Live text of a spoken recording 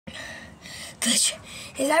Glitch,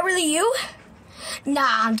 is that really you?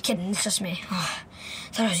 Nah, I'm kidding. It's just me. Oh,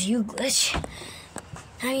 I thought it was you, Glitch.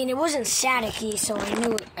 I mean, it wasn't staticky, so I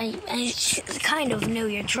knew. I kind of knew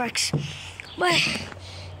your tricks, but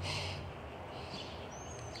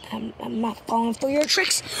I'm not falling for your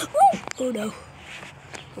tricks. Woo! Oh no!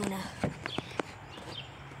 Oh no!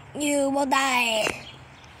 You will die.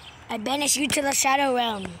 I banish you to the shadow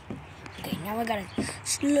realm. Okay, now I gotta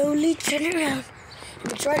slowly turn around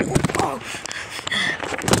and try to. Oh.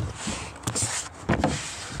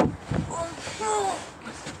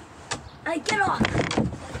 Hey, get off!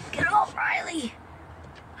 Get off, Riley!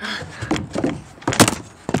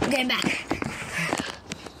 Okay, back.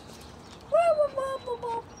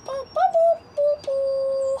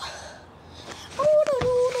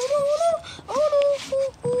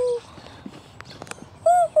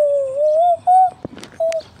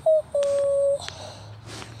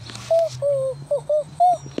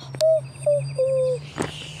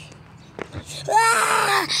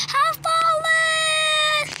 I'm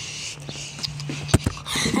falling!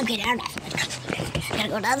 Okay, down. Gotta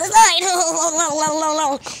go down the slide.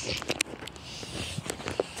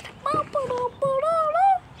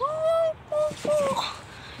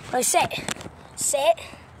 Right, sit,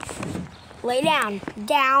 lay down,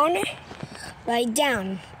 lay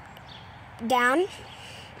down, down,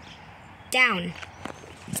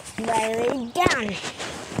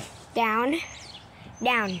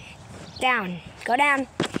 lay down, go down,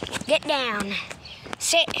 get down,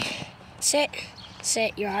 sit,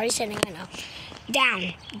 you're already sitting, I know,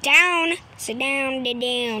 down, sit down,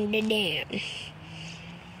 down,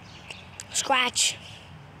 scratch,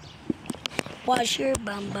 wash your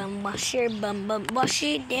bum, wash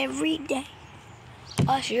it every day,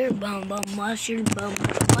 wash your bum, wash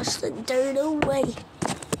the dirt away,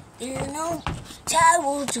 there's no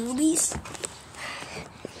towel to be,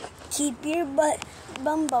 keep your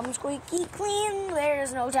bum squeaky clean,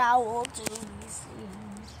 there's no towel to be seen.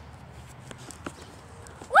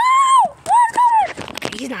 Woo! Who's coming?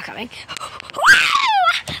 Okay, he's not coming. Woo!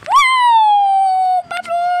 My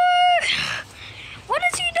boy! What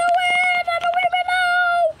is he doing? I don't even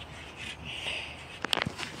know.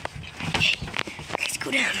 Okay, let's go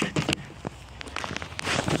down.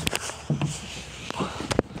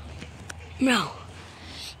 No.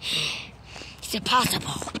 It's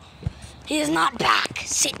impossible. He is not back.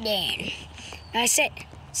 Sit down. Right, sit.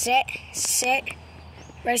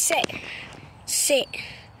 Right, sit.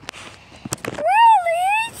 Riley,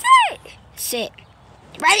 sit.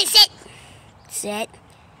 Riley,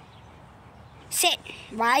 sit.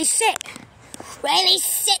 Riley, sit. Riley,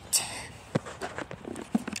 sit.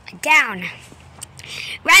 Down.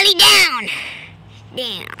 Riley, down.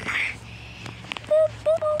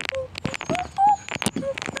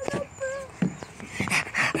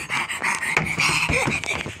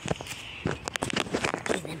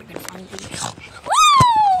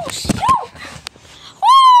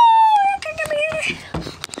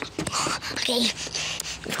 Okay,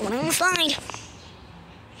 let's go on the slide.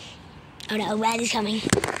 Oh no, Riley's coming.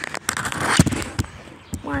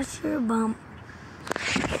 Watch your bump.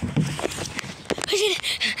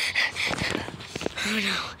 Oh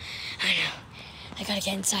no, I gotta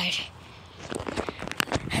get inside.